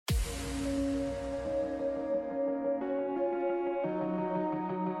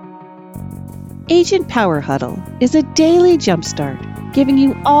Agent Power Huddle is a daily jumpstart, giving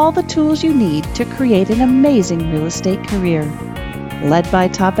you all the tools you need to create an amazing real estate career. Led by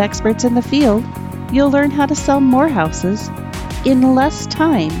top experts in the field, you'll learn how to sell more houses in less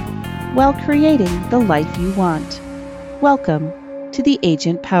time while creating the life you want. Welcome to the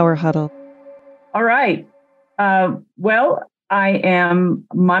Agent Power Huddle. All right. I am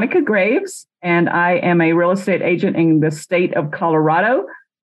Monica Graves, and I am a real estate agent in the state of Colorado.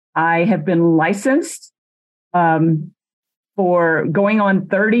 I have been licensed for going on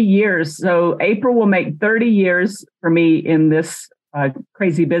 30 years. So April will make 30 years for me in this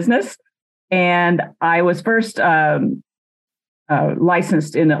crazy business. And I was first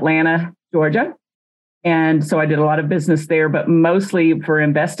licensed in Atlanta, Georgia. And so I did a lot of business there, but mostly for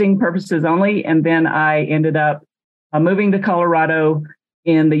investing purposes only. And then I ended up moving to Colorado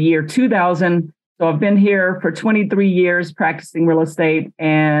in the year 2000. So I've been here for 23 years practicing real estate,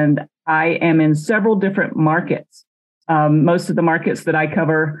 and I am in several different markets. Most of the markets that I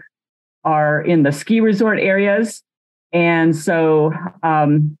cover are in the ski resort areas. And so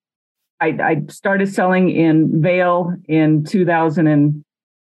I started selling in Vail in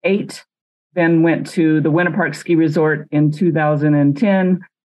 2008, then went to the Winter Park Ski Resort in 2010.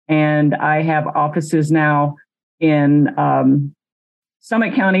 And I have offices now in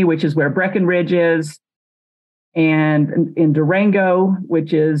Summit County, which is where Breckenridge is, and in Durango,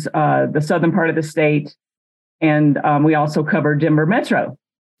 which is the southern part of the state. And we also cover Denver Metro.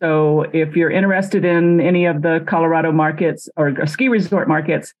 So if you're interested in any of the Colorado markets or ski resort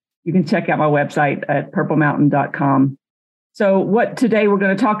markets, you can check out my website at purplemountain.com. So what today we're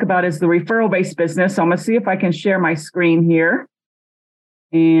going to talk about is the referral-based business. So I'm going to see if I can share my screen here.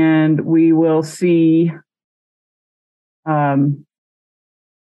 And we will see.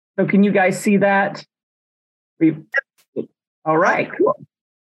 So can you guys see that? All right, cool.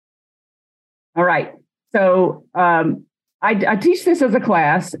 All right. So I teach this as a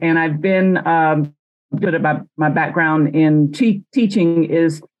class, and I've been good about my background in teaching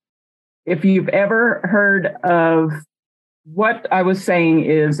is, if you've ever heard of what I was saying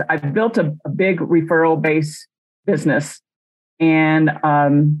is I've built a big referral-based business. And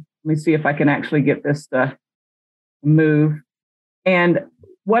let me see if I can actually get this to move. And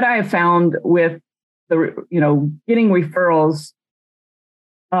what I have found with getting referrals,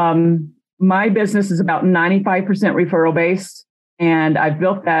 my business is about 95% referral based. And I've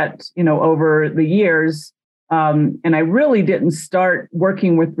built that, over the years. And I really didn't start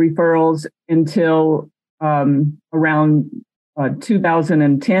working with referrals until around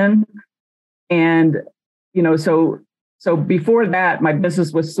 2010. And, so before that, my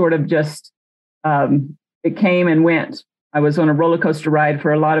business was sort of just, it came and went. I was on a roller coaster ride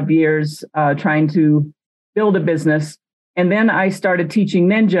for a lot of years, trying to build a business. And then I started teaching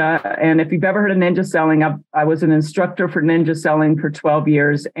Ninja. And if you've ever heard of Ninja Selling, I was an instructor for Ninja Selling for 12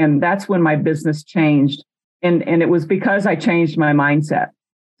 years. And that's when my business changed. And it was because I changed my mindset.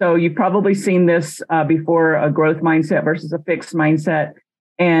 So you've probably seen this before, a growth mindset versus a fixed mindset.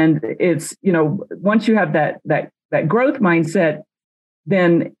 And it's, once you have that growth mindset,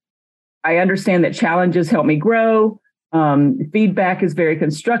 then I understand that challenges help me grow. Feedback is very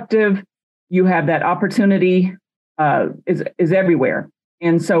constructive. You have that opportunity is everywhere.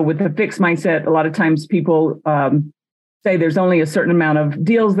 And so with the fixed mindset, a lot of times people say there's only a certain amount of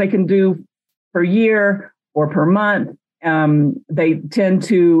deals they can do per year or per month. They tend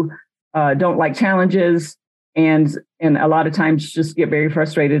to don't like challenges and a lot of times just get very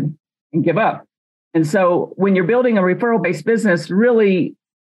frustrated and give up. And so when you're building a referral-based business, really,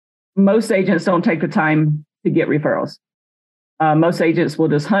 most agents don't take the time to get referrals. Most agents will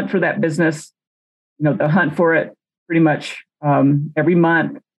just hunt for that business. They'll hunt for it pretty much every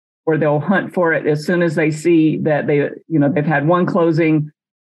month, or they'll hunt for it as soon as they see that they've had one closing,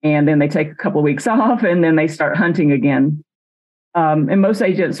 and then they take a couple of weeks off, and then they start hunting again. And most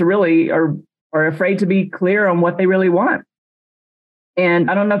agents are afraid to be clear on what they really want. And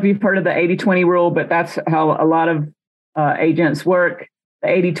I don't know if you've heard of the 80-20 rule, but that's how a lot of agents work. The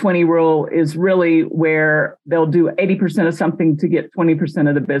 80-20 rule is really where they'll do 80% of something to get 20%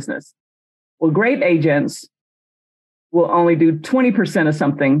 of the business. Well, great agents will only do 20% of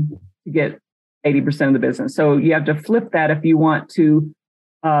something to get 80% of the business. So you have to flip that if you want to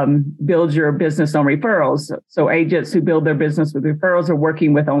build your business on referrals. So agents who build their business with referrals are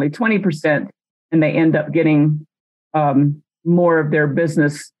working with only 20%, and they end up getting more of their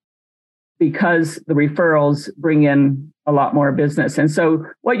business because the referrals bring in a lot more business. And so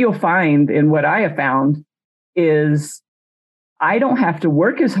what you'll find, and what I have found, is I don't have to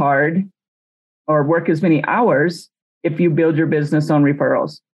work as hard or work as many hours if you build your business on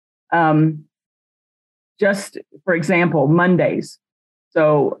referrals. just for example, Mondays.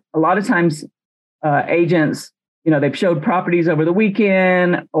 So a lot of times agents, they've showed properties over the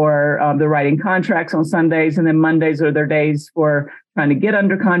weekend, or they're writing contracts on Sundays, and then Mondays are their days for trying to get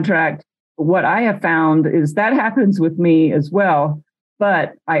under contract. What I have found is that happens with me as well,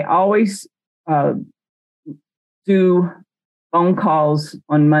 but I always do phone calls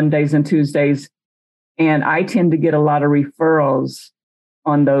on Mondays and Tuesdays, and I tend to get a lot of referrals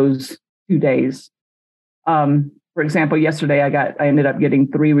on those 2 days. For example, yesterday I ended up getting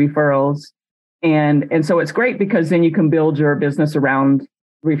 3 referrals. And so it's great because then you can build your business around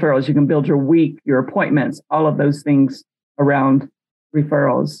referrals. You can build your week, your appointments, all of those things around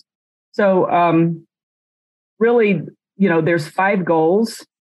referrals. So really, there's 5 goals,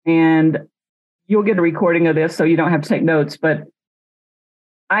 and you'll get a recording of this so you don't have to take notes. But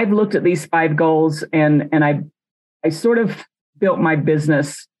I've looked at these 5 goals, and I sort of built my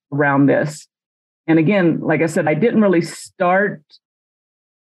business around this. And again, like I said, I didn't really start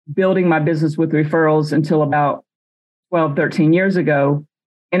building my business with referrals until about 12, 13 years ago.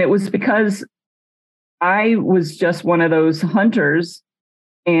 And it was because I was just one of those hunters,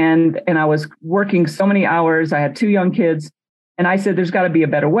 and I was working so many hours. I had 2 young kids, and I said, there's got to be a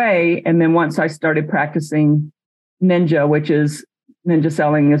better way. And then once I started practicing Ninja, which is Ninja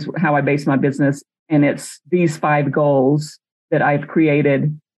selling, is how I base my business. And it's these 5 goals that I've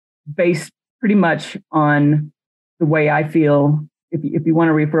created based pretty much on the way I feel. If you want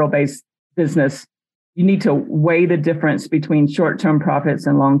a referral-based business, you need to weigh the difference between short-term profits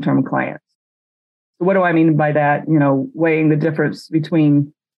and long-term clients. So what do I mean by that? Weighing the difference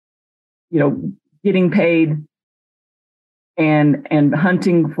between, getting paid and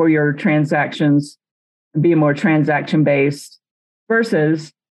hunting for your transactions and being more transaction-based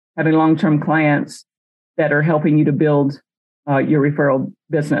versus having long-term clients that are helping you to build your referral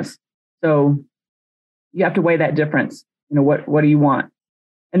business. So you have to weigh that difference. What do you want?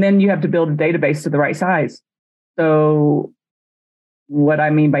 And then you have to build a database to the right size. So what I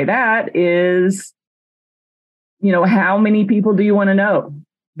mean by that is, how many people do you want to know?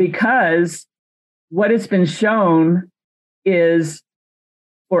 Because what has been shown is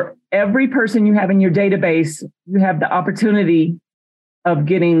for every person you have in your database, you have the opportunity of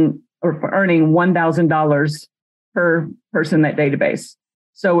getting or for earning $1,000 per person in that database.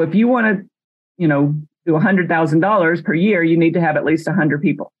 So if you want to, do $100,000 per year, you need to have at least 100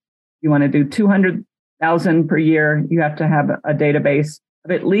 people. You want to do 200,000 per year, you have to have a database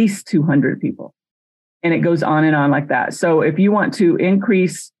of at least 200 people. And it goes on and on like that. So if you want to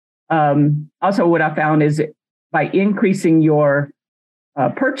increase, also what I found is by increasing your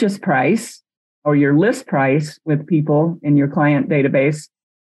purchase price or your list price with people in your client database,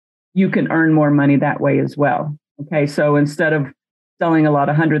 you can earn more money that way as well. Okay, so instead of selling a lot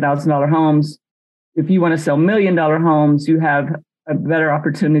of $100,000 homes, if you want to sell $1 million homes, you have a better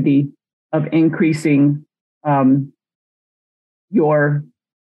opportunity of increasing your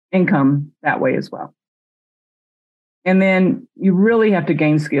income that way as well. And then you really have to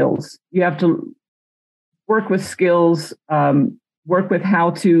gain skills. You have to work with skills, work with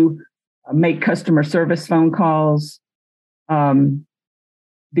how to make customer service phone calls, gain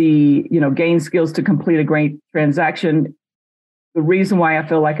skills to complete a great transaction. The reason why I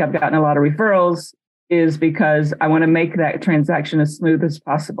feel like I've gotten a lot of referrals is because I want to make that transaction as smooth as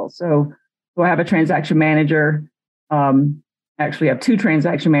possible. So I have a transaction manager. Actually, I have 2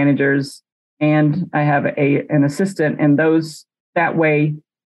 transaction managers, and I have an assistant. And that way,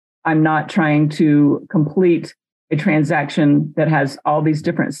 I'm not trying to complete a transaction that has all these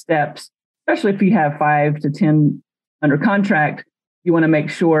different steps. Especially if you have 5 to 10 under contract, you want to make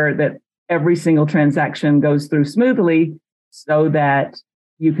sure that every single transaction goes through smoothly so that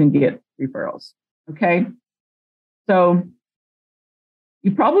you can get referrals. Okay. So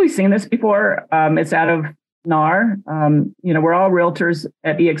you've probably seen this before. It's out of NAR. We're all realtors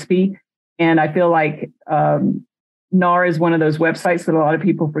at eXp. And I feel like NAR is one of those websites that a lot of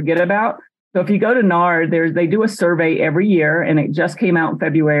people forget about. So if you go to NAR, they do a survey every year, and it just came out in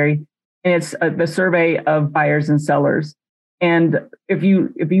February. And it's the survey of buyers and sellers. And if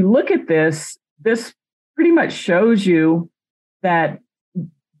you look at this pretty much shows you that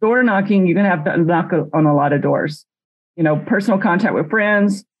door knocking, you're going to have to knock on a lot of doors. Personal contact with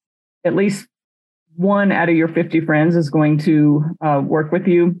friends, at least 1 out of your 50 friends is going to work with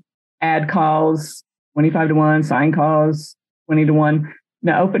you. Ad calls, 25 to 1, sign calls, 20 to 1.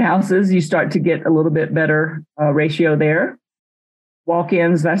 Now, open houses, you start to get a little bit better ratio there.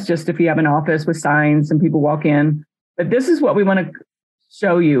 Walk-ins, that's just if you have an office with signs and people walk in. But this is what we want to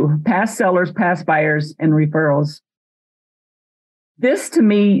show you: past sellers, past buyers, and referrals. This to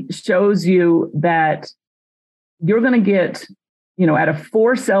me shows you that you're going to get, out of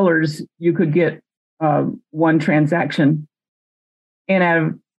 4 sellers, you could get 1 transaction. And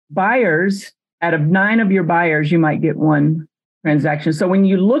out of 9 of your buyers, you might get 1 transaction. So when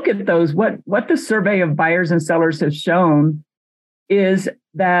you look at those, what the survey of buyers and sellers has shown is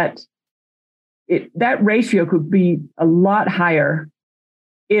that that ratio could be a lot higher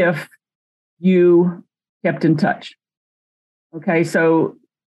if you kept in touch. Okay, so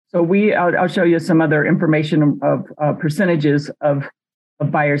I'll show you some other information of percentages of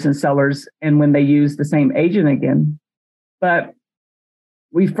buyers and sellers and when they use the same agent again. But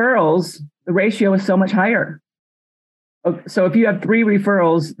referrals, the ratio is so much higher. So if you have 3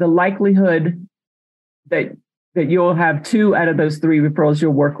 referrals, the likelihood that you'll have 2 out of those 3 referrals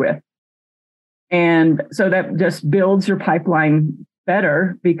you'll work with. And so that just builds your pipeline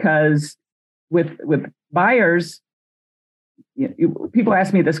better, because with buyers, people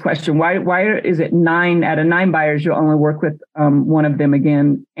ask me this question: why is it 9 out of 9 buyers you'll only work with 1 of them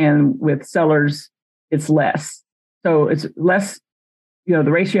again, and with sellers it's less? So it's less, the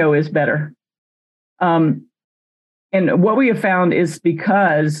ratio is better. And what we have found is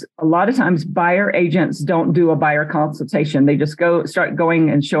because a lot of times buyer agents don't do a buyer consultation. They just start going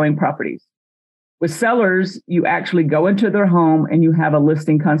and showing properties. With sellers, you actually go into their home and you have a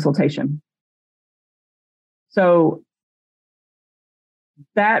listing consultation. So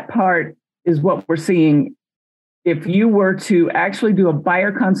that part is what we're seeing. If you were to actually do a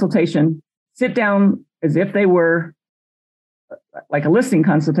buyer consultation, sit down as if they were like a listing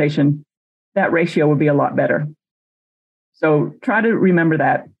consultation, that ratio would be a lot better. So try to remember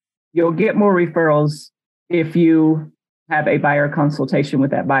that. You'll get more referrals if you have a buyer consultation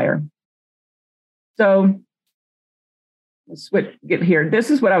with that buyer. So let's get here.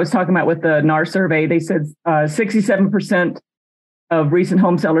 This is what I was talking about with the NAR survey. They said 67% of recent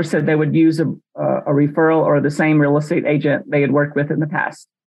home sellers said they would use a referral or the same real estate agent they had worked with in the past.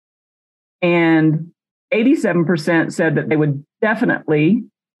 And 87% said that they would definitely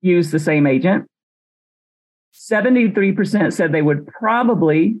use the same agent. 73% said they would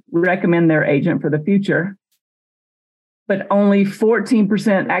probably recommend their agent for the future, but only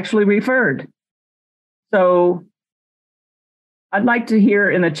 14% actually referred. So I'd like to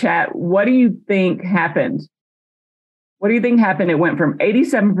hear in the chat, what do you think happened? What do you think happened? It went from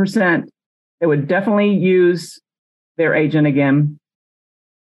 87% they would definitely use their agent again,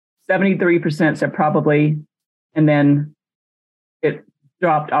 73% said probably, and then it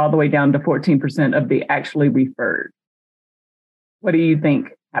dropped all the way down to 14% of the actually referred. What do you think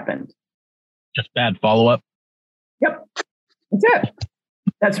happened? Just bad follow-up. Yep, that's it.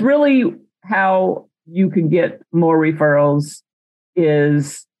 That's really how you can get more referrals,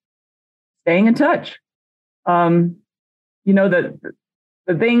 is staying in touch. The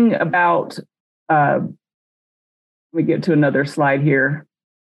thing about, let me get to another slide here.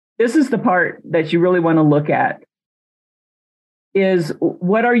 This is the part that you really want to look at, is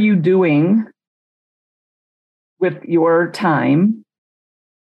what are you doing with your time?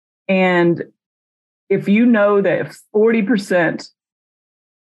 And if you know that 40%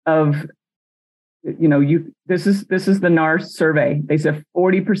 of, this is the NAR survey. They said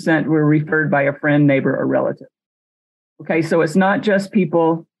 40% were referred by a friend, neighbor, or relative. Okay, so it's not just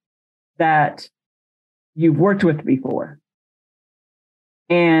people that you've worked with before.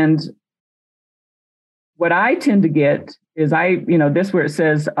 And what I tend to get is this where it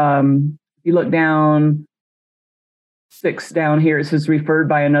says, if you look down, 6 down here, it says referred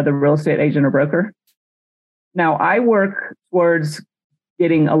by another real estate agent or broker. Now, I work towards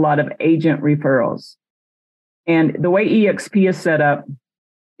getting a lot of agent referrals. And the way EXP is set up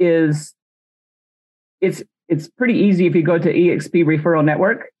is it's pretty easy. If you go to EXP Referral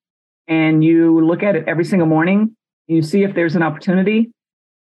Network and you look at it every single morning, you see if there's an opportunity.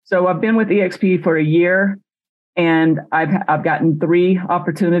 So I've been with EXP for a year, and I've gotten 3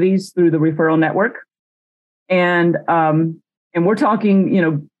 opportunities through the referral network, and we're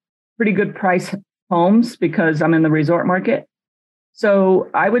talking pretty good price homes because I'm in the resort market. So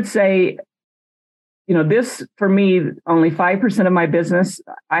I would say, this for me, only 5% of my business.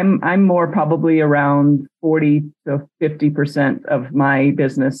 I'm more probably around 40 to 50% of my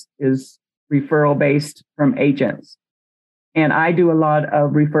business is referral based from agents. And I do a lot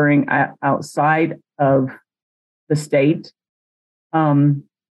of referring outside of the state. And,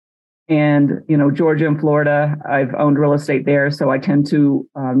 Georgia and Florida, I've owned real estate there. So I tend to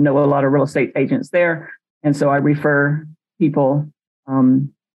know a lot of real estate agents there. And so I refer people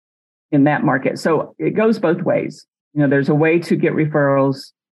in that market. So it goes both ways. There's a way to get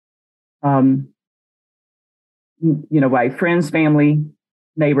referrals, by friends, family,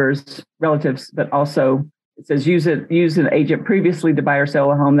 neighbors, relatives, but also it says use an agent previously to buy or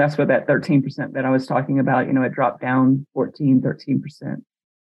sell a home. That's where that 13% that I was talking about, it dropped down 13%.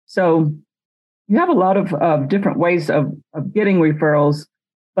 So you have a lot of different ways of getting referrals,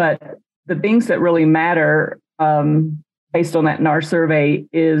 but the things that really matter based on that NAR survey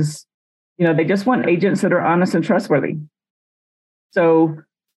is, they just want agents that are honest and trustworthy. So,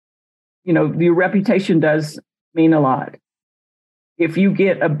 your reputation does mean a lot. If you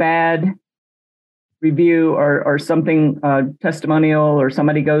get a bad review or something, testimonial, or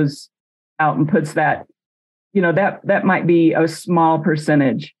somebody goes out and puts that, that might be a small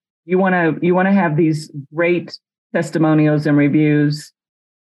percentage. You want to have these great testimonials and reviews,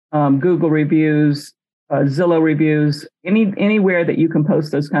 Google reviews, Zillow reviews, anywhere that you can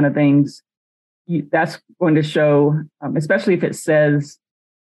post those kind of things. That's going to show, especially if it says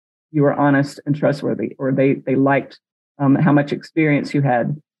you were honest and trustworthy, or they liked how much experience you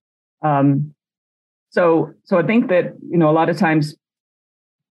had. So I think that, a lot of times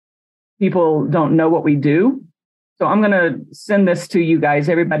people don't know what we do. So I'm going to send this to you guys,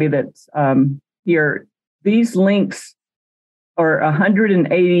 everybody that's here. These links are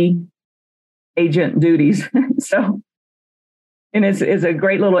 180 agent duties. And it's a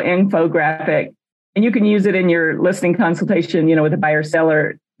great little infographic, and you can use it in your listing consultation, with a buyer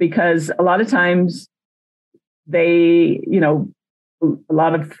seller, because a lot of times a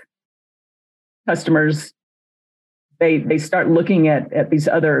lot of customers, they start looking at these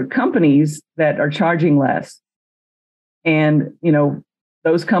other companies that are charging less. And,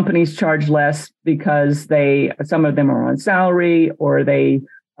 those companies charge less because some of them are on salary, or they,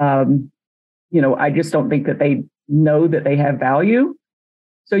 I just don't think that they know that they have value.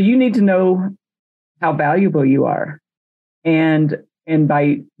 So you need to know how valuable you are. And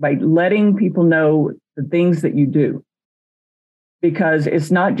by letting people know the things that you do, because it's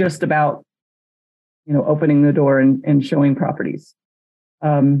not just about, opening the door and showing properties.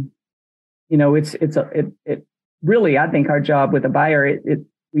 It really, I think our job with a buyer,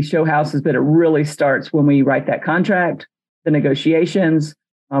 we show houses, but it really starts when we write that contract, the negotiations,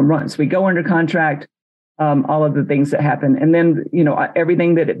 once we go under contract, all of the things that happen. And then,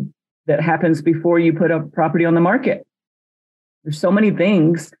 everything that happens before you put a property on the market. There's so many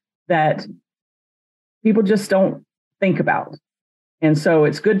things that people just don't think about. And so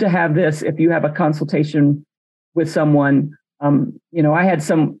it's good to have this if you have a consultation with someone. I had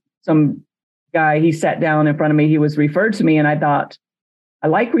some guy, he sat down in front of me, he was referred to me, and I thought, I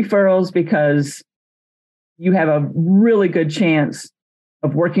like referrals because you have a really good chance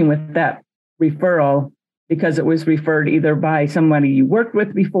of working with that referral, because it was referred either by somebody you worked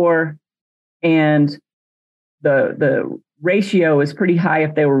with before, and the ratio is pretty high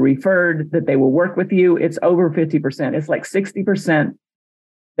if they were referred that they will work with you. It's over 50%. It's like 60%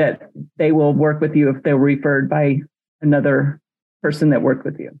 that they will work with you if they're referred by another person that worked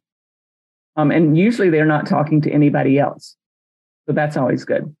with you. And usually they're not talking to anybody else. So that's always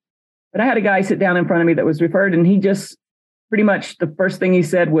good. But I had a guy sit down in front of me that was referred, and he just pretty much the first thing he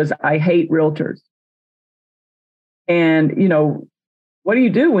said was, I hate realtors. And, what do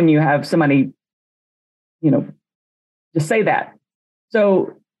you do when you have somebody, just say that?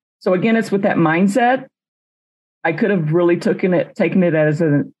 So again, it's with that mindset. I could have really taken it as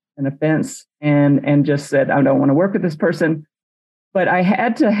an offense and just said, I don't want to work with this person. But I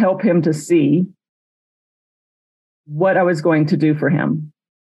had to help him to see what I was going to do for him.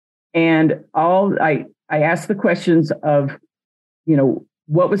 And I asked the questions of,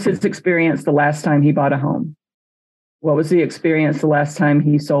 what was his experience the last time he bought a home? What was the experience the last time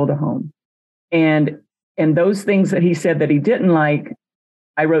he sold a home? And those things that he said that he didn't like,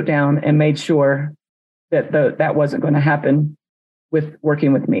 I wrote down and made sure that that wasn't going to happen with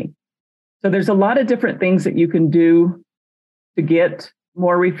working with me. So there's a lot of different things that you can do to get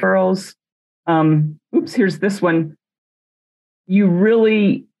more referrals. Here's this one. You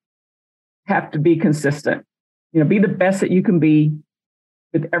really have to be consistent. Be the best that you can be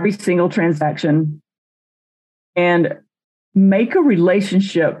with every single transaction, and make a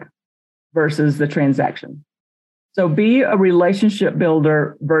relationship versus the transaction. So be a relationship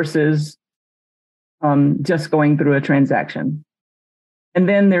builder versus just going through a transaction. And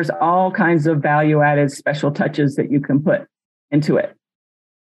then there's all kinds of value-added special touches that you can put into it.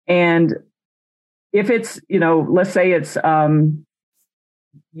 And if it's, let's say it's,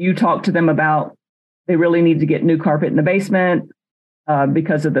 you talk to them about they really need to get new carpet in the basement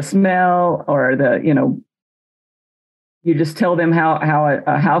because of the smell, or you just tell them how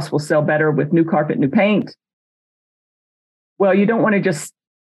a house will sell better with new carpet, new paint. Well, you don't want to just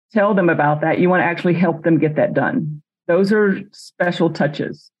tell them about that. You want to actually help them get that done. Those are special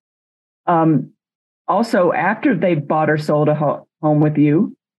touches. also, after they've bought or sold a home with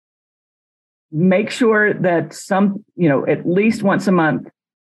you, make sure that at least once a month,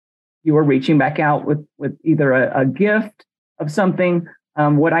 you are reaching back out with either a gift of something.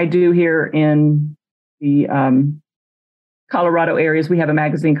 What I do here in the Colorado areas, we have a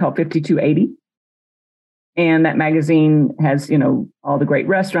magazine called 5280. And that magazine has, all the great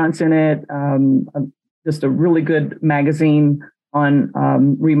restaurants in it, just a really good magazine on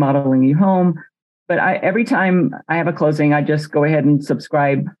remodeling your home. But every time I have a closing, I just go ahead and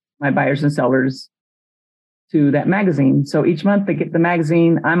subscribe my buyers and sellers to that magazine. So each month they get the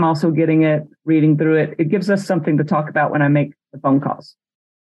magazine. I'm also getting it, reading through it. It gives us something to talk about when I make the phone calls.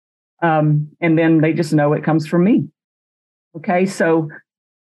 And then they just know it comes from me. Okay, so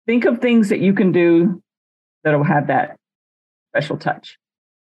think of things that you can do that'll have that special touch.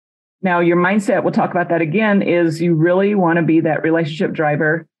 Now, your mindset, we'll talk about that again, is you really want to be that relationship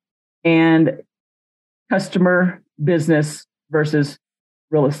driver and customer business versus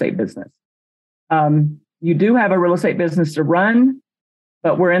real estate business. You do have a real estate business to run,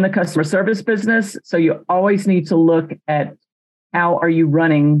 but we're in the customer service business. So you always need to look at how are you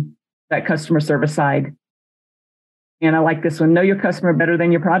running that customer service side. And I like this one, know your customer better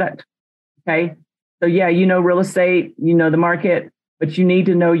than your product. Okay. So yeah, real estate, the market, but you need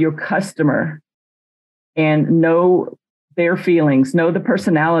to know your customer and know their feelings, know the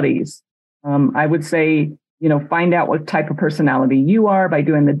personalities. I would say, find out what type of personality you are by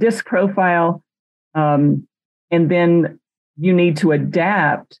doing the DISC profile. And then you need to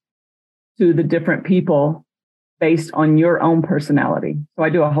adapt to the different people based on your own personality. So I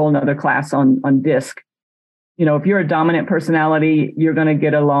do a whole nother class on DISC. If you're a dominant personality, you're going to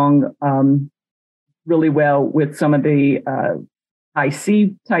get along really well with some of the high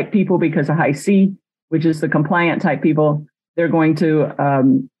C type people, because a high C, which is the compliant type people, they're going to,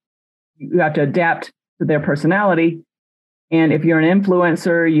 you have to adapt to their personality. And if you're an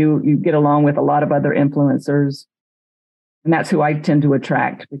influencer, you get along with a lot of other influencers. And that's who I tend to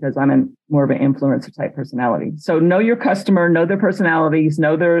attract, because I'm more of an influencer type personality. So know your customer, know their personalities,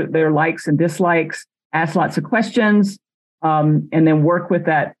 know their likes and dislikes, ask lots of questions, and then work with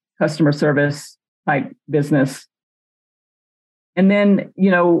that customer service type business. And then,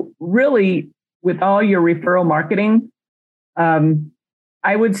 really with all your referral marketing,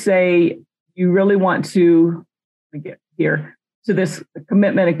 I would say you really want to get here to this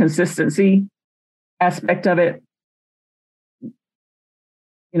commitment and consistency aspect of it.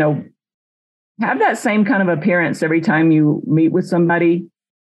 Have that same kind of appearance every time you meet with somebody.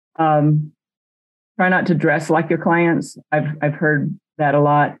 Try not to dress like your clients. I've heard that a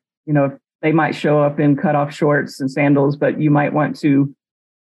lot. They might show up in cutoff shorts and sandals, but you might want to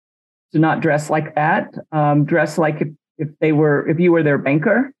not dress like that. Dress like if you were their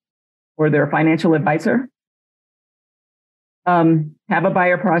banker or their financial advisor. Have a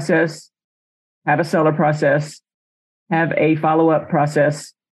buyer process, have a seller process, have a follow-up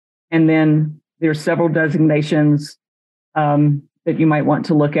process, and then there's several designations that you might want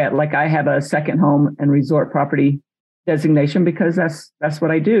to look at. Like I have a second home and resort property designation because that's what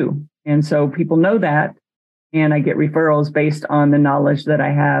I do. And so people know that, and I get referrals based on the knowledge that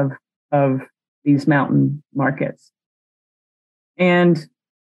I have of these mountain markets. And,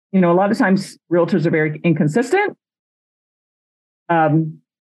 a lot of times realtors are very inconsistent.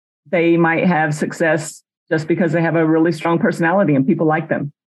 They might have success just because they have a really strong personality and people like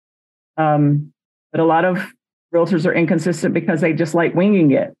them. But a lot of realtors are inconsistent because they just like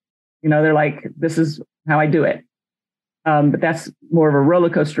winging it. They're like, this is how I do it. But that's more of a roller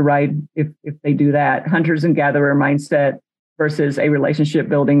coaster ride if they do that. Hunters and gatherer mindset versus a relationship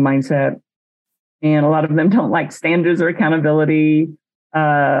building mindset. And a lot of them don't like standards or accountability.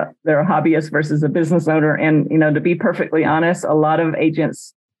 They're a hobbyist versus a business owner. And, to be perfectly honest, a lot of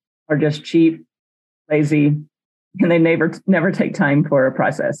agents are just cheap, lazy, and they never take time for a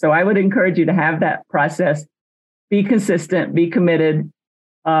process. So I would encourage you to have that process, be consistent, be committed,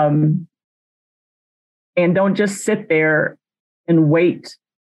 and don't just sit there and wait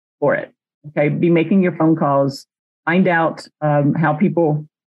for it. Okay, be making your phone calls, find out how people,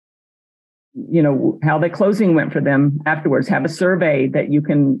 how the closing went for them afterwards. Have a survey that you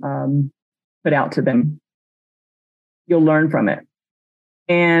can put out to them. You'll learn from it.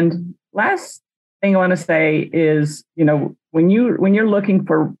 And last thing I want to say is, when you're looking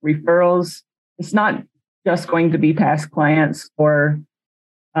for referrals, it's not just going to be past clients or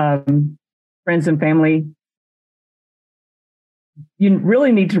friends and family. You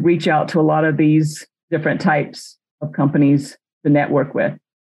really need to reach out to a lot of these different types of companies to network with.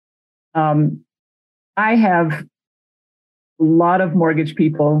 I have a lot of mortgage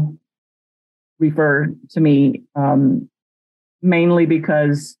people refer to me, mainly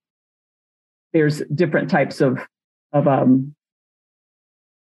because there's different types of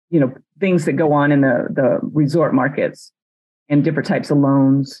things that go on in the resort markets and different types of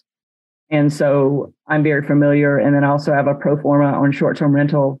loans. And so I'm very familiar. And then I also have a pro forma on short-term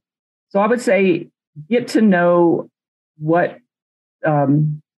rental. So I would say get to know what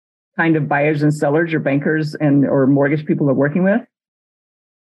kind of buyers and sellers your bankers or mortgage people are working with.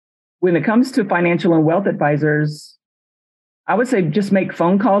 When it comes to financial and wealth advisors, I would say just make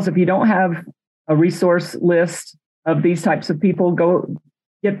phone calls. If you don't have a resource list of these types of people, go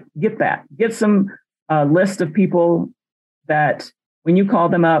get that. Get some list of people that when you call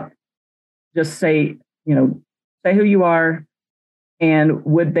them up, just say who you are and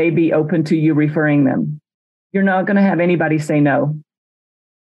would they be open to you referring them. You're not going to have anybody say no.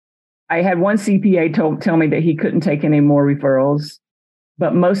 I had one CPA tell me that he couldn't take any more referrals,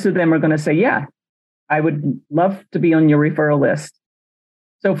 but most of them are going to say, yeah, I would love to be on your referral list.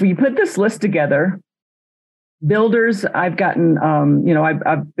 So if you put this list together, builders, I've gotten,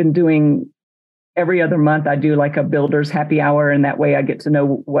 I've been doing every other month. I do like a builders happy hour, and that way I get to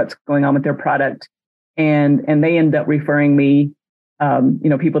know what's going on with their product. And they end up referring me,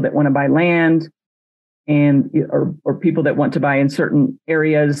 people that want to buy land or people that want to buy in certain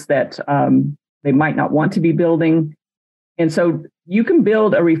areas that they might not want to be building. And so you can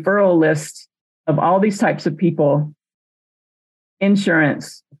build a referral list of all these types of people.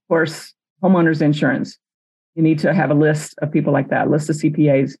 Insurance, of course, homeowners insurance. You need to have a list of people like that, a list of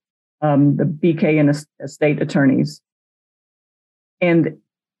CPAs, the BK and estate attorneys. And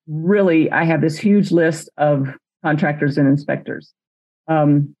really, I have this huge list of contractors and inspectors.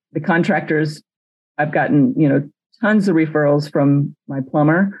 The contractors, I've gotten, tons of referrals from my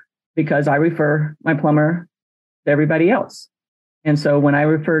plumber because I refer my plumber to everybody else. And so when I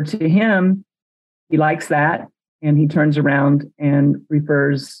refer to him, he likes that and he turns around and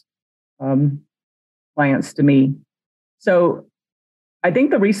refers clients to me. So I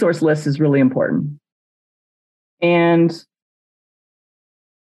think the resource list is really important. And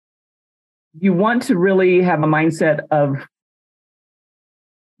you want to really have a mindset of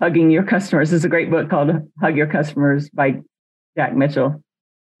hugging your customers. There's a great book called Hug Your Customers by Jack Mitchell.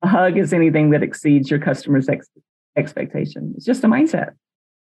 A hug is anything that exceeds your customer's expectation. It's just a mindset.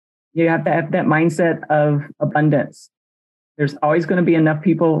 You have to have that mindset of abundance. There's always going to be enough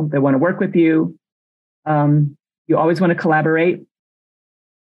people that want to work with you. You always want to collaborate.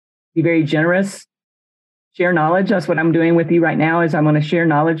 Be very generous. Share knowledge. That's what I'm doing with you right now is I'm going to share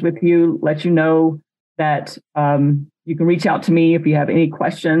knowledge with you, let you know that you can reach out to me if you have any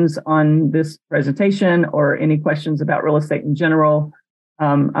questions on this presentation or any questions about real estate in general.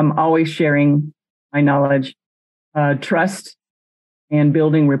 I'm always sharing my knowledge, trust and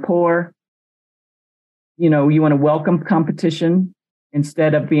building rapport. You want to welcome competition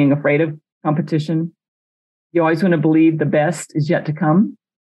instead of being afraid of competition. You always want to believe the best is yet to come.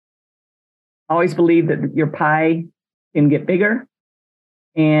 Always believe that your pie can get bigger.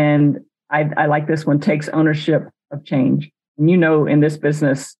 And I like this one, takes ownership of change. And in this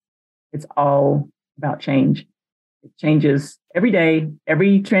business, it's all about change. It changes every day.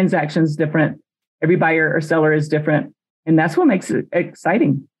 Every transaction is different. Every buyer or seller is different. And that's what makes it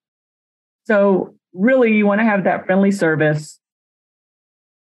exciting. So really, you want to have that friendly service.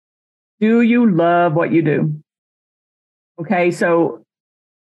 Do you love what you do? Okay, so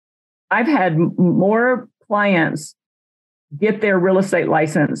I've had more clients get their real estate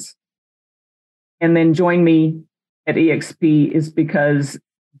license and then join me at EXP is because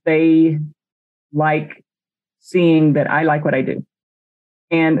they like seeing that I like what I do.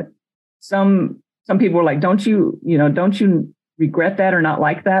 And some people are like, don't you regret that or not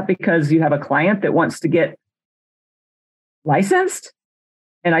like that because you have a client that wants to get licensed?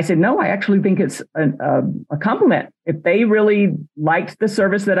 And I said, no, I actually think it's a compliment. If they really liked the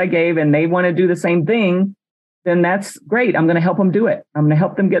service that I gave and they want to do the same thing, then that's great. I'm going to help them do it. I'm going to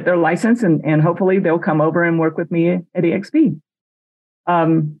help them get their license and hopefully they'll come over and work with me at EXP.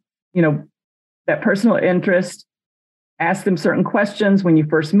 That personal interest, ask them certain questions when you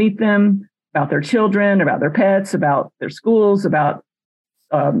first meet them about their children, about their pets, about their schools, about,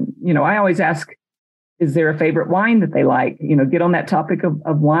 I always ask, is there a favorite wine that they like? Get on that topic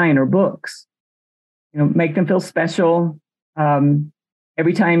of wine or books, make them feel special.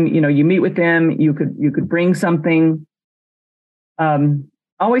 Every time, you meet with them, you could bring something.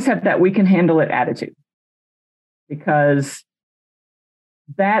 Always have that we can handle it attitude, because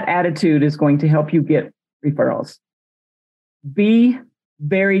that attitude is going to help you get referrals. Be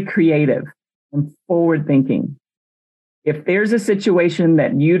very creative and forward thinking. If there's a situation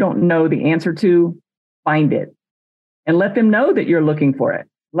that you don't know the answer to, find it and let them know that you're looking for it.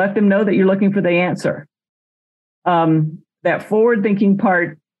 Let them know that you're looking for the answer. That forward-thinking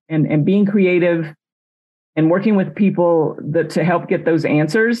part and being creative and working with people to help get those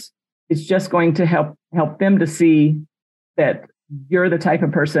answers is just going to help them to see that you're the type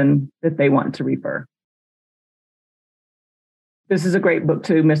of person that they want to refer. This is a great book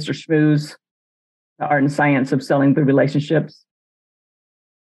too, Mr. Schmooze, The Art and Science of Selling Through Relationships.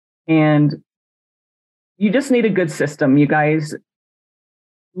 And you just need a good system, you guys.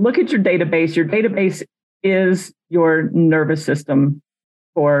 Look at your database. Your database is your nervous system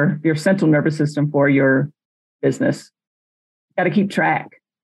for your central nervous system for your business. Got to keep track.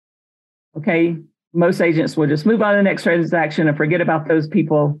 Okay. Most agents will just move on to the next transaction and forget about those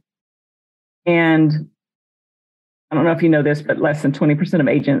people. And I don't know if you know this, but less than 20% of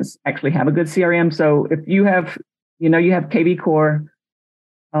agents actually have a good CRM. So if you have, you have KB Core,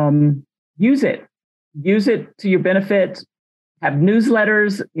 use it. Use it to your benefit. Have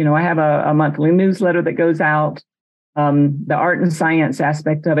newsletters. I have a monthly newsletter that goes out. The art and science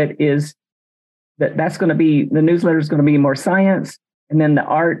aspect of it is that's going to be, the newsletter is going to be more science. And then the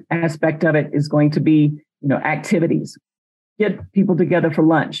art aspect of it is going to be, activities. Get people together for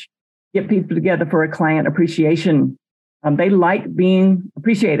lunch. Get people together for a client appreciation. They like being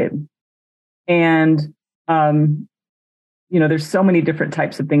appreciated. And, there's so many different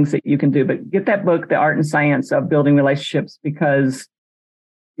types of things that you can do, but get that book, The Art and Science of Building Relationships, because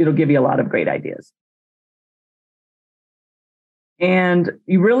it'll give you a lot of great ideas. And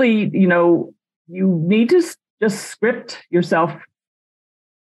you really, you need to just script yourself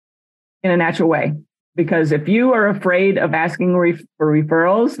in a natural way, because if you are afraid of asking for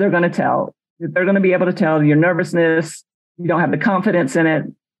referrals, they're going to tell. They're going to be able to tell your nervousness. You don't have the confidence in it.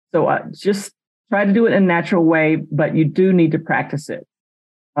 So just try to do it in a natural way, but you do need to practice it.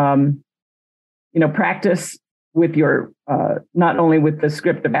 Practice with your, not only with the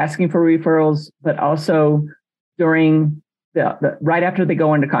script of asking for referrals, but also during the right after they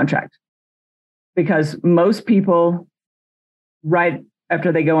go into contract. Because most people, right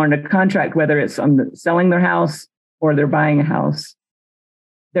after they go into contract, whether it's on selling their house or they're buying a house,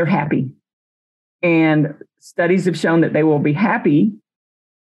 they're happy. And studies have shown that they will be happy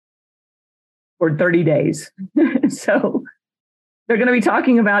for 30 days. So they're going to be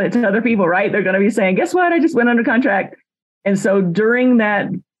talking about it to other people, right? They're going to be saying, guess what? I just went under contract. And so during that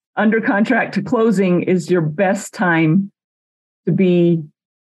under contract to closing is your best time to be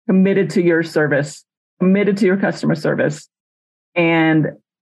committed to your service, committed to your customer service. And,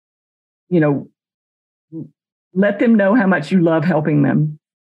 let them know how much you love helping them.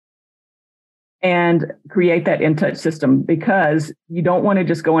 And create that in-touch system, because you don't want to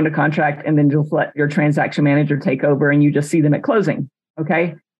just go into contract and then just let your transaction manager take over and you just see them at closing.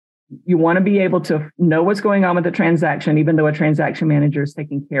 Okay. You want to be able to know what's going on with the transaction, even though a transaction manager is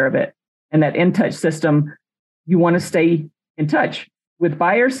taking care of it. And that in-touch system, you want to stay in touch. With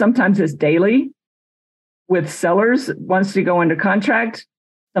buyers, sometimes it's daily. With sellers, once you go into contract,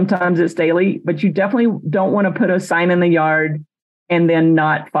 sometimes it's daily, but you definitely don't want to put a sign in the yard and then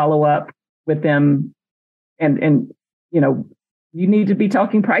not follow up with them. And you need to be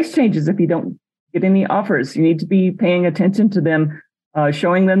talking price changes if you don't get any offers. You need to be paying attention to them,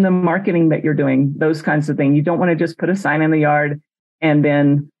 showing them the marketing that you're doing, those kinds of things. You don't want to just put a sign in the yard and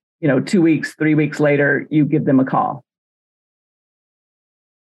then, 2 weeks, 3 weeks later, you give them a call.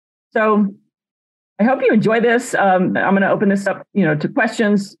 So I hope you enjoy this. I'm going to open this up, to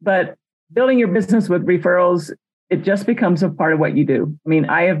questions, but building your business with referrals, it just becomes a part of what you do. I mean,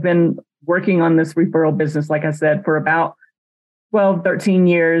 I have been working on this referral business, like I said, for about 12, 13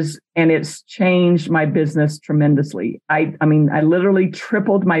 years, and it's changed my business tremendously. I literally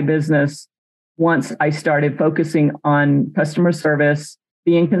tripled my business once I started focusing on customer service,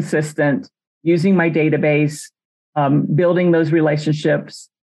 being consistent, using my database, building those relationships,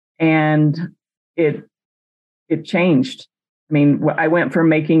 and it changed. I mean, I went from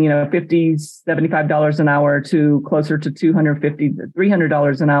making, $50, $75 an hour to closer to $250 to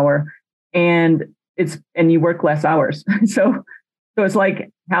 $300 an hour. And you work less hours. So it's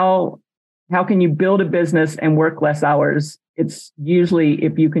like, how can you build a business and work less hours? It's usually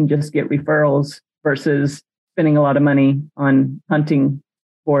if you can just get referrals versus spending a lot of money on hunting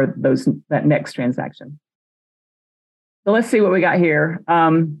for that next transaction. So let's see what we got here.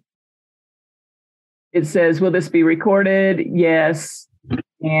 It says, will this be recorded? Yes.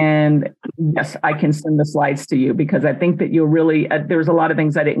 And yes, I can send the slides to you, because I think that you'll really, there's a lot of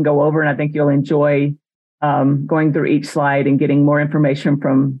things I didn't go over, and I think you'll enjoy going through each slide and getting more information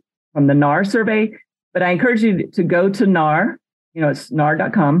from the NAR survey. But I encourage you to go to NAR, it's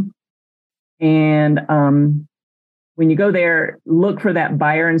nar.com. And when you go there, look for that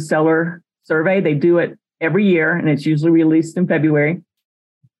buyer and seller survey. They do it every year, and it's usually released in February.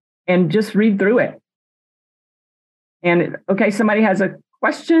 And just read through it. And okay, somebody has a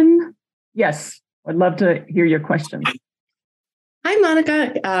question? Yes, I'd love to hear your question. Hi,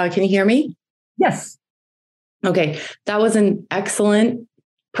 Monica. Can you hear me? Yes. Okay, that was an excellent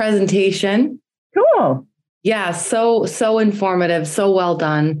presentation. Cool. Yeah, so informative, so well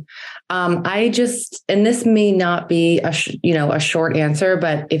done. And this may not be a short answer,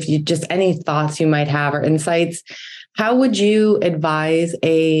 but if you just any thoughts you might have or insights, how would you advise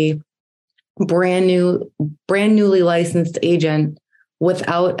a brand newly licensed agent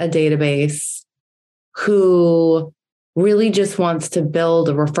without a database who really just wants to build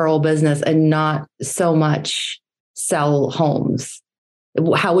a referral business and not so much sell homes?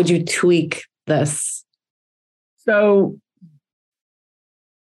 How would you tweak this? So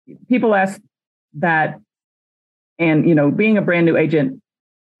people ask that, and, being a brand new agent,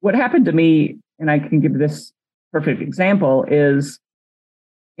 what happened to me, and I can give this perfect example, is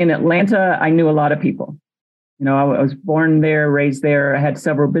in Atlanta, I knew a lot of people. I was born there, raised there. I had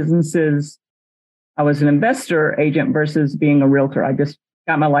several businesses. I was an investor agent versus being a realtor. I just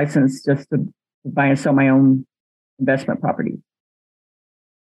got my license just to buy and sell my own investment property.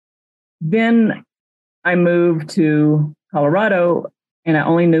 Then I moved to Colorado, and I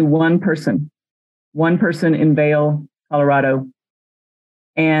only knew one person in Vail, Colorado.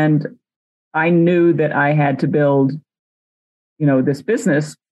 And I knew that I had to build, this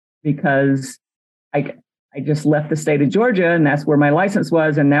business because I just left the state of Georgia, and that's where my license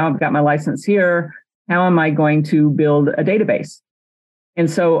was. And now I've got my license here. How am I going to build a database? And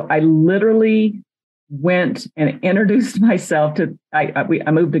so I literally went and introduced myself to,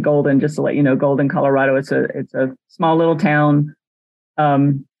 I moved to Golden, just to let you know, Golden, Colorado. It's a small little town. I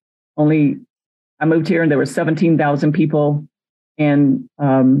moved here and there were 17,000 people. And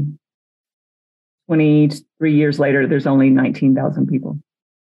 23 years later, there's only 19,000 people.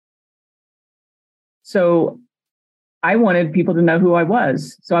 So I wanted people to know who I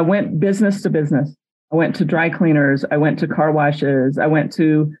was. So I went business to business. I went to dry cleaners. I went to car washes. I went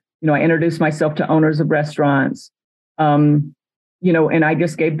to, I introduced myself to owners of restaurants, and I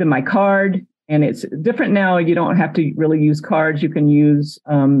just gave them my card. And it's different now. You don't have to really use cards. You can use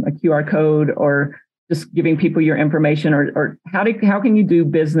a QR code, or just giving people your information, or how can you do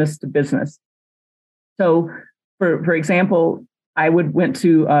business to business? So for example, I went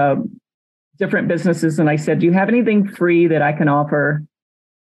to different businesses and I said, do you have anything free that I can offer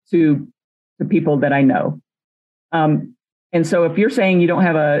to the people that I know? And so if you're saying you don't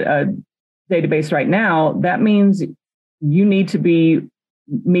have a database right now, that means you need to be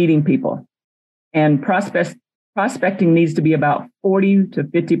meeting people. And prospecting needs to be about 40 to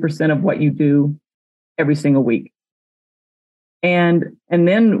 50% of what you do every single week. And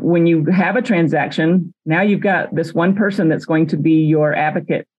then when you have a transaction, now you've got this one person that's going to be your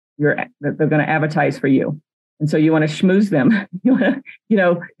advocate, that they're going to advertise for you. And so you want to schmooze them. You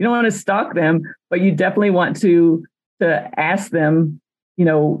don't want to stalk them, but you definitely want to ask them,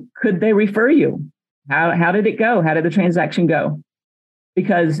 could they refer you? How did it go? How did the transaction go?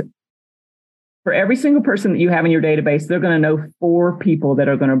 Because for every single person that you have in your database, they're going to know 4 people that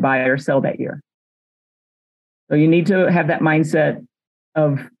are going to buy or sell that year. So you need to have that mindset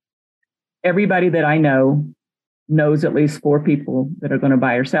of everybody that I know knows at least 4 people that are going to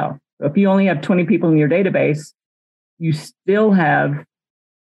buy or sell. So if you only have 20 people in your database, you still have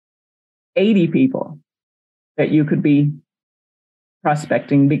 80 people that you could be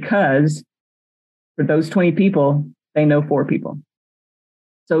prospecting, because for those 20 people, they know 4 people.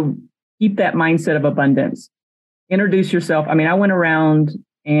 So keep that mindset of abundance. Introduce yourself. I mean, I went around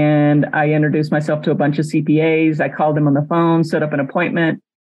and I introduced myself to a bunch of CPAs. I called them on the phone, set up an appointment,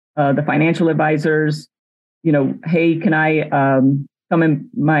 the financial advisors, hey, can I come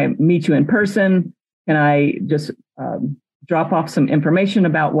and meet you in person? Can I just drop off some information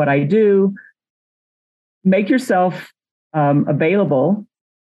about what I do? Make yourself available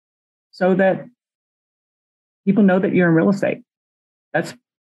so that people know that you're in real estate. That's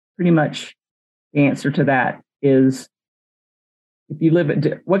pretty much the answer to that. Is if you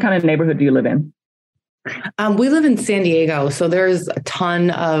what kind of neighborhood do you live in? We live in San Diego, so there's a ton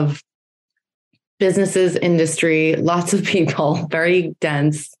of businesses, industry, lots of people, very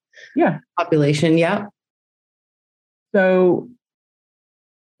dense population. Yeah. So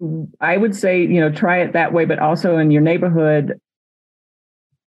I would say, try it that way, but also in your neighborhood,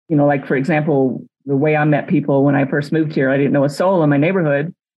 like, for example, the way I met people when I first moved here, I didn't know a soul in my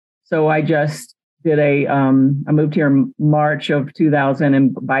neighborhood. So I just I moved here in March of 2000.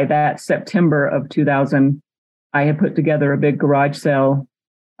 And by that September of 2000, I had put together a big garage sale.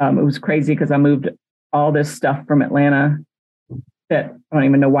 It was crazy because I moved all this stuff from Atlanta that I don't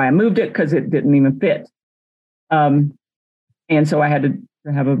even know why I moved it because it didn't even fit. And so I had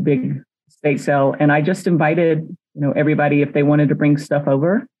to have a big estate sale. And I just invited, everybody, if they wanted to bring stuff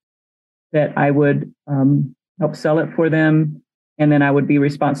over, that I would help sell it for them. And then I would be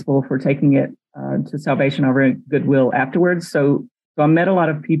responsible for taking it to Salvation Army Goodwill afterwards. So I met a lot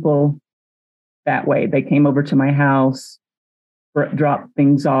of people that way. They came over to my house, dropped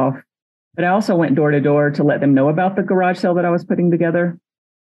things off. But I also went door to door to let them know about the garage sale that I was putting together.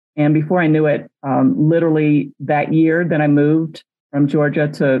 And before I knew it, literally that year that I moved from Georgia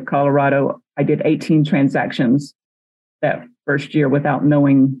to Colorado, I did 18 transactions that first year without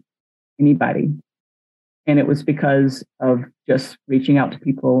knowing anybody. And it was because of just reaching out to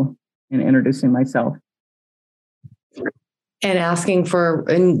people and introducing myself. And asking for,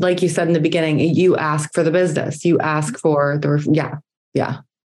 and like you said in the beginning, you ask for the business, you ask for the,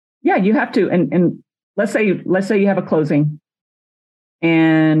 Yeah, you have to. And let's say you have a closing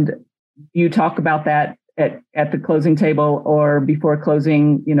and you talk about that at the closing table or before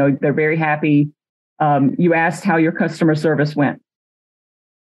closing, they're very happy. You asked how your customer service went.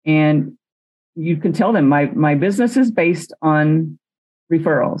 And you can tell them my business is based on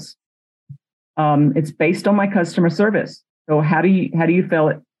referrals. It's based on my customer service. So how do you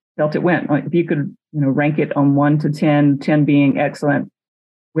felt it went? If you could, rank it on 1 to 10, 10 being excellent,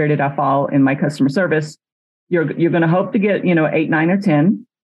 where did I fall in my customer service? You're going to hope to get, 8, 9, or 10.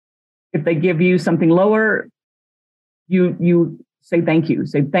 If they give you something lower, you say thank you.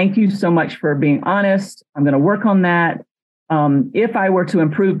 Say thank you so much for being honest. I'm going to work on that. If I were to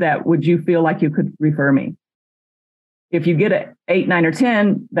improve that, would you feel like you could refer me? If you get an 8, 9, or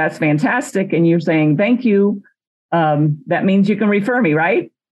 10, that's fantastic. And you're saying thank you. That means you can refer me,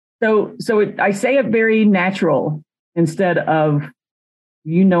 right? So I say it very natural instead of,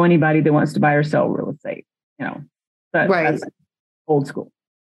 anybody that wants to buy or sell real estate, right. That's old school.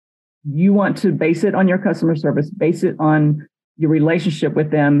 You want to base it on your customer service, base it on your relationship with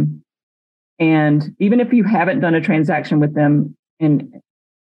them. And even if you haven't done a transaction with them and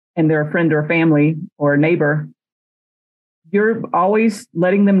they're a friend or a family or a neighbor, you're always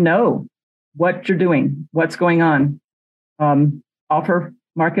letting them know what you're doing, what's going on. Offer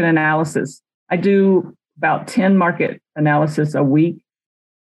market analysis. I do about 10 market analysis a week.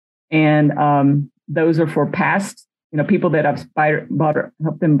 And those are for past, people that I've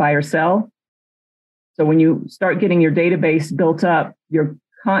helped them buy or sell. So when you start getting your database built up, you're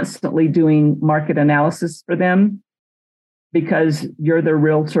constantly doing market analysis for them because you're their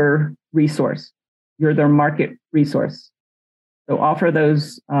realtor resource. You're their market resource. So offer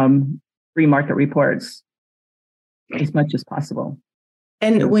those free market reports as much as possible.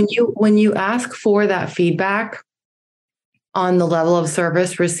 And when you ask for that feedback on the level of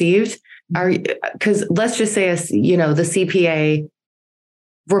service received, because let's just say, the CPA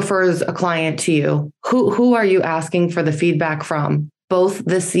refers a client to you. Who are you asking for the feedback from? Both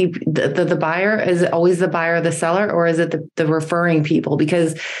the buyer? Is it always the buyer or the seller, or is it the referring people?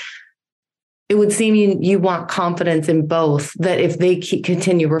 Because it would seem you want confidence in both, that if they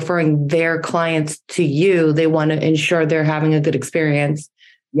continue referring their clients to you, they want to ensure they're having a good experience.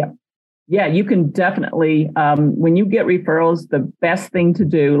 Yep. Yeah, you can definitely, when you get referrals, the best thing to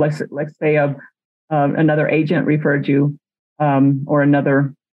do, let's say another agent referred you or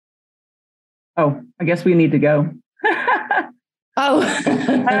another, I guess we need to go.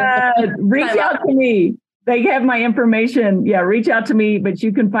 Reach out to me. They have my information. Yeah, reach out to me, but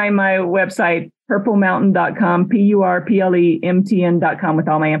you can find my website, purplemountain.com, PURPLEMTN.com with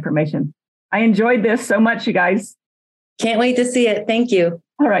all my information. I enjoyed this so much, you guys. Can't wait to see it. Thank you.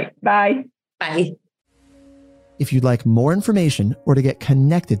 All right. Bye. Bye. If you'd like more information or to get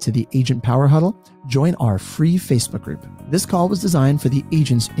connected to the Agent Power Huddle, join our free Facebook group. This call was designed for the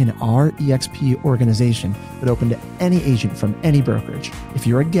agents in our EXP organization, but open to any agent from any brokerage. If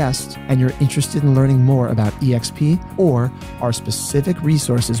you're a guest and you're interested in learning more about EXP or our specific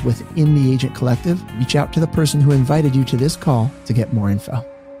resources within the Agent Collective, reach out to the person who invited you to this call to get more info.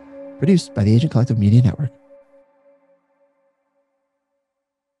 Produced by the Agent Collective Media Network.